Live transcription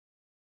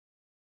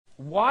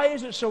Why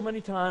is it so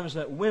many times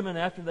that women,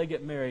 after they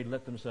get married,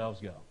 let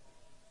themselves go?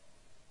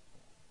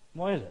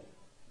 Why is it?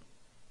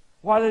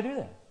 Why do they do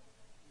that?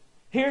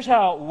 Here's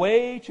how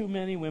way too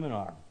many women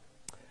are.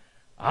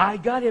 I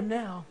got him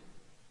now.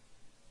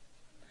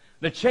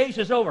 The chase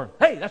is over.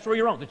 Hey, that's where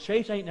you're wrong. The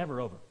chase ain't never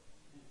over.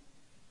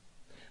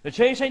 The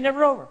chase ain't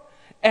never over.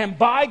 And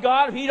by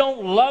God, if he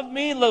don't love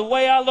me the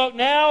way I look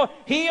now,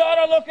 he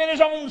ought to look at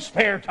his own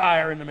spare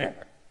tire in the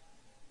mirror.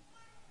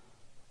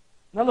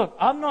 Now look,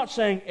 I'm not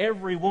saying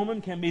every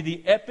woman can be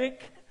the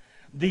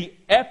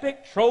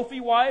epic trophy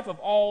wife of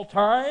all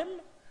time,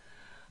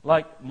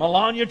 like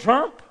Melania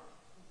Trump.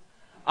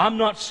 I'm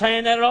not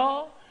saying that at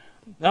all.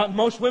 Now,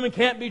 most women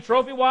can't be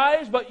trophy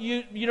wives, but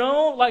you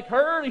know, like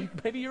her,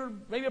 maybe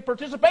a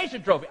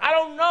participation trophy. I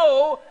don't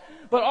know,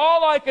 but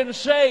all I can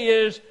say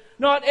is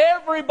not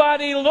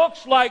everybody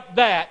looks like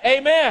that.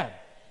 Amen.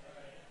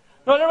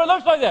 Not everybody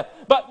looks like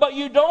that. But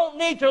you don't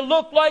need to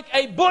look like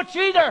a butch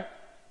either.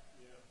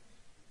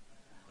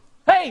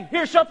 Hey,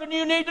 here's something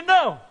you need to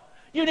know.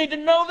 You need to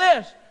know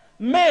this.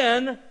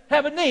 Men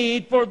have a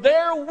need for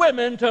their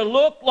women to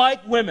look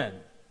like women.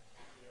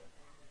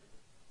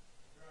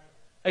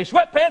 Hey,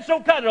 sweatpants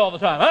don't cut it all the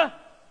time, huh?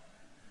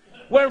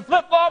 Wearing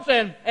flip-flops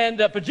and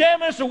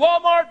pajamas to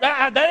Walmart,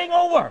 that ain't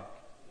going to work.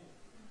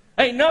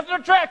 Ain't nothing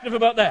attractive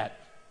about that.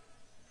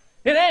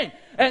 It ain't.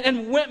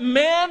 And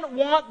men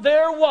want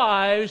their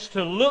wives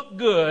to look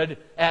good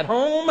at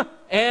home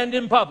and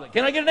in public.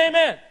 Can I get an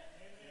amen?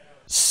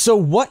 So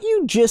what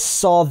you just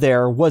saw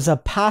there was a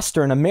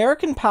pastor, an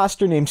American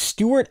pastor named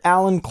Stewart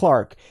Alan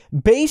Clark,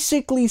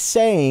 basically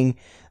saying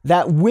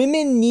that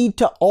women need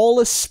to all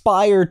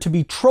aspire to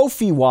be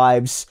trophy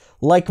wives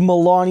like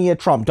Melania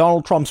Trump,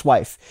 Donald Trump's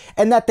wife,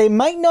 and that they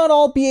might not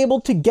all be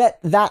able to get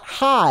that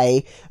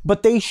high,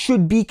 but they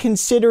should be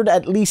considered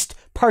at least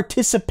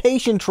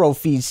participation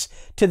trophies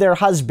to their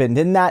husband,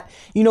 and that,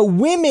 you know,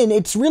 women,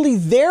 it's really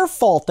their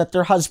fault that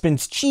their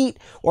husbands cheat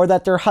or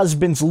that their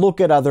husbands look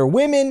at other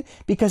women,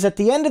 because at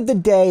the end of the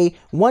day,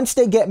 once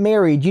they get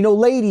married, you know,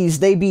 ladies,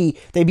 they be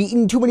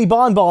eating too many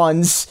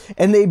bonbons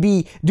and they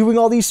be doing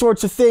all these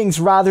sorts of things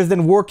rather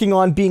than working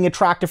on being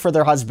attractive for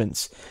their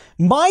husbands.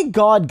 My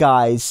God,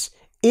 guys,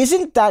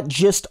 isn't that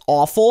just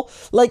awful?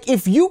 Like,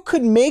 if you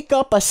could make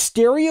up a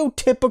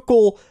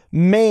stereotypical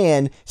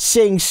man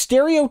saying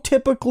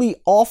stereotypically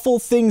awful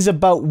things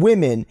about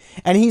women,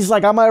 and he's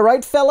like, am I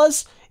right,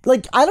 fellas?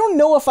 Like, I don't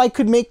know if I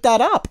could make that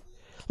up.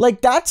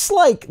 Like, that's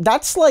like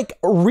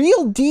a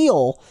real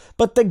deal,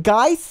 but the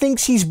guy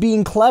thinks he's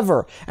being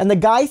clever, and the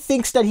guy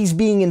thinks that he's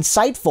being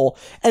insightful,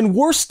 and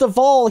worst of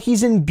all,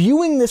 he's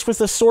imbuing this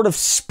with a sort of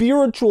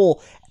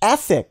spiritual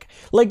ethic.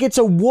 Like, it's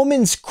a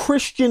woman's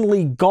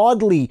Christianly,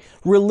 godly,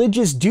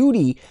 religious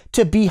duty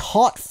to be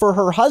hot for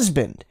her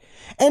husband.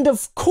 And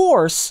of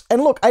course,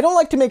 and look, I don't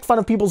like to make fun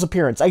of people's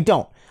appearance. I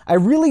don't. I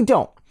really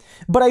don't.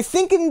 But I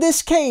think in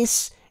this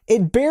case,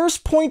 it bears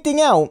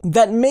pointing out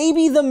that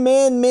maybe the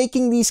man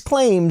making these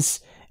claims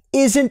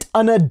isn't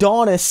an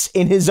Adonis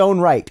in his own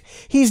right.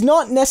 He's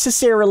not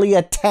necessarily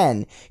a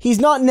 10. He's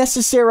not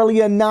necessarily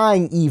a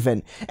 9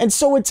 even. And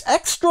so it's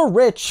extra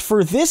rich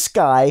for this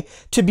guy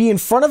to be in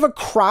front of a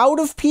crowd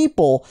of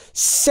people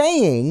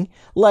saying,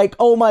 like,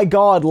 oh my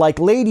God, like,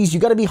 ladies, you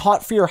gotta be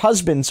hot for your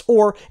husbands,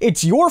 or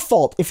it's your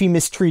fault if he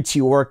mistreats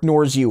you or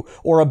ignores you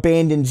or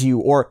abandons you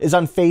or is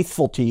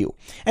unfaithful to you.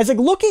 And it's like,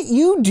 look at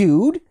you,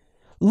 dude.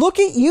 Look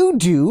at you,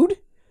 dude.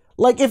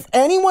 Like, if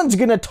anyone's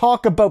gonna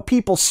talk about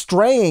people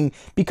straying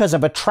because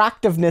of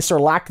attractiveness or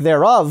lack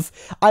thereof,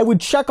 I would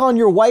check on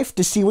your wife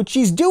to see what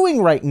she's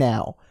doing right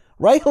now,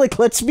 right? Like,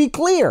 let's be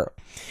clear.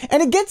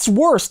 And it gets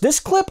worse. This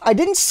clip, I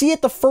didn't see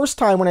it the first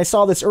time when I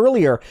saw this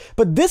earlier,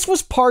 but this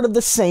was part of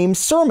the same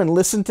sermon.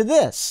 Listen to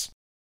this.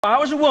 If I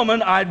was a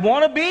woman, I'd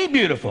want to be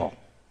beautiful.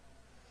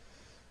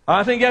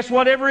 I think that's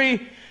what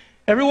every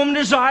woman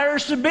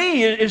desires to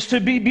be, is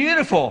to be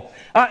beautiful.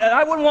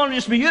 I wouldn't want to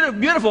just be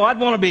beautiful. I'd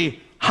want to be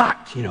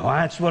hot, you know,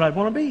 that's what I'd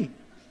want to be.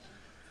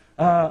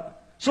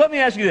 So let me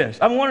ask you this.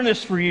 I've been wondering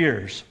this for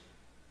years.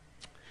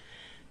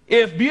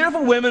 If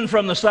beautiful women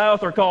from the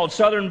South are called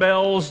Southern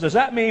Belles, does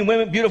that mean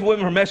beautiful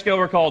women from Mexico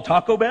are called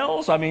Taco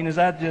Bells? I mean, is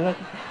that...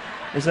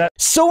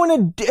 So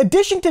in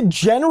addition to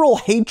general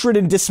hatred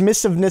and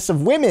dismissiveness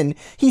of women,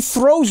 he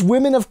throws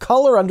women of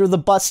color under the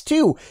bus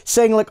too,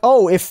 saying like,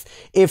 oh,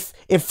 if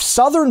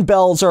Southern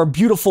belles are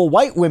beautiful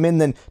white women,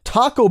 then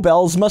Taco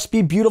Bells must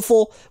be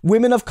beautiful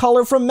women of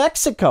color from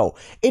Mexico.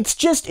 It's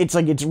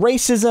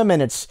racism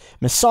and it's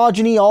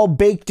misogyny all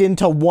baked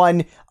into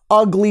one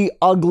ugly,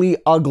 ugly,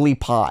 ugly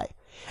pie.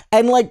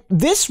 And like,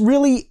 this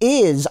really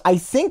is, I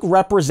think,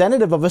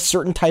 representative of a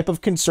certain type of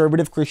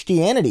conservative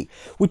Christianity,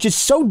 which is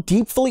so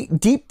deeply,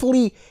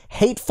 deeply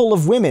hateful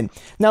of women.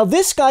 Now,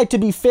 this guy, to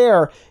be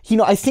fair, you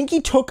know, I think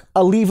he took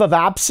a leave of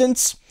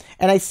absence,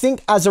 And I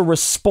think as a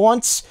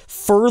response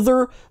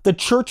further, the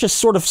church has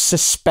sort of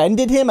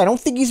suspended him. I don't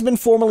think he's been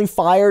formally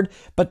fired,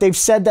 but they've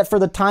said that for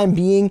the time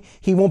being,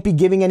 he won't be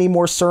giving any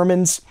more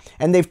sermons.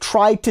 And they've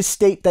tried to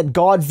state that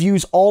God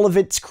views all of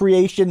its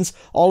creations,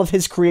 all of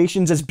his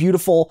creations as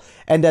beautiful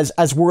and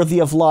as worthy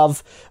of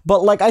love.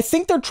 But like, I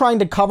think they're trying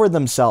to cover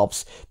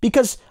themselves,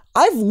 because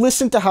I've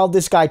listened to how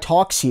this guy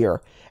talks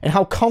here and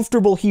how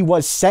comfortable he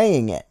was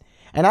saying it.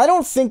 And I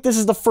don't think this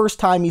is the first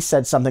time he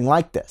said something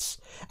like this.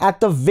 At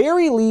the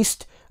very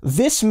least,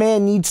 this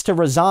man needs to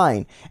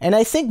resign. And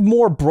I think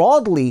more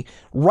broadly,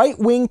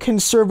 right-wing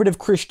conservative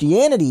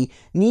Christianity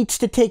needs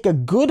to take a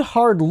good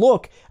hard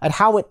look at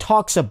how it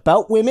talks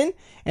about women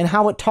and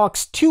how it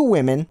talks to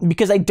women,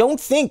 because I don't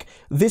think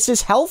this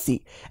is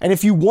healthy. And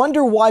if you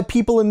wonder why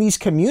people in these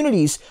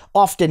communities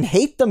often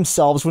hate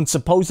themselves when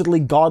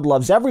supposedly God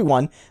loves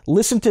everyone,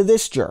 listen to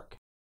this jerk.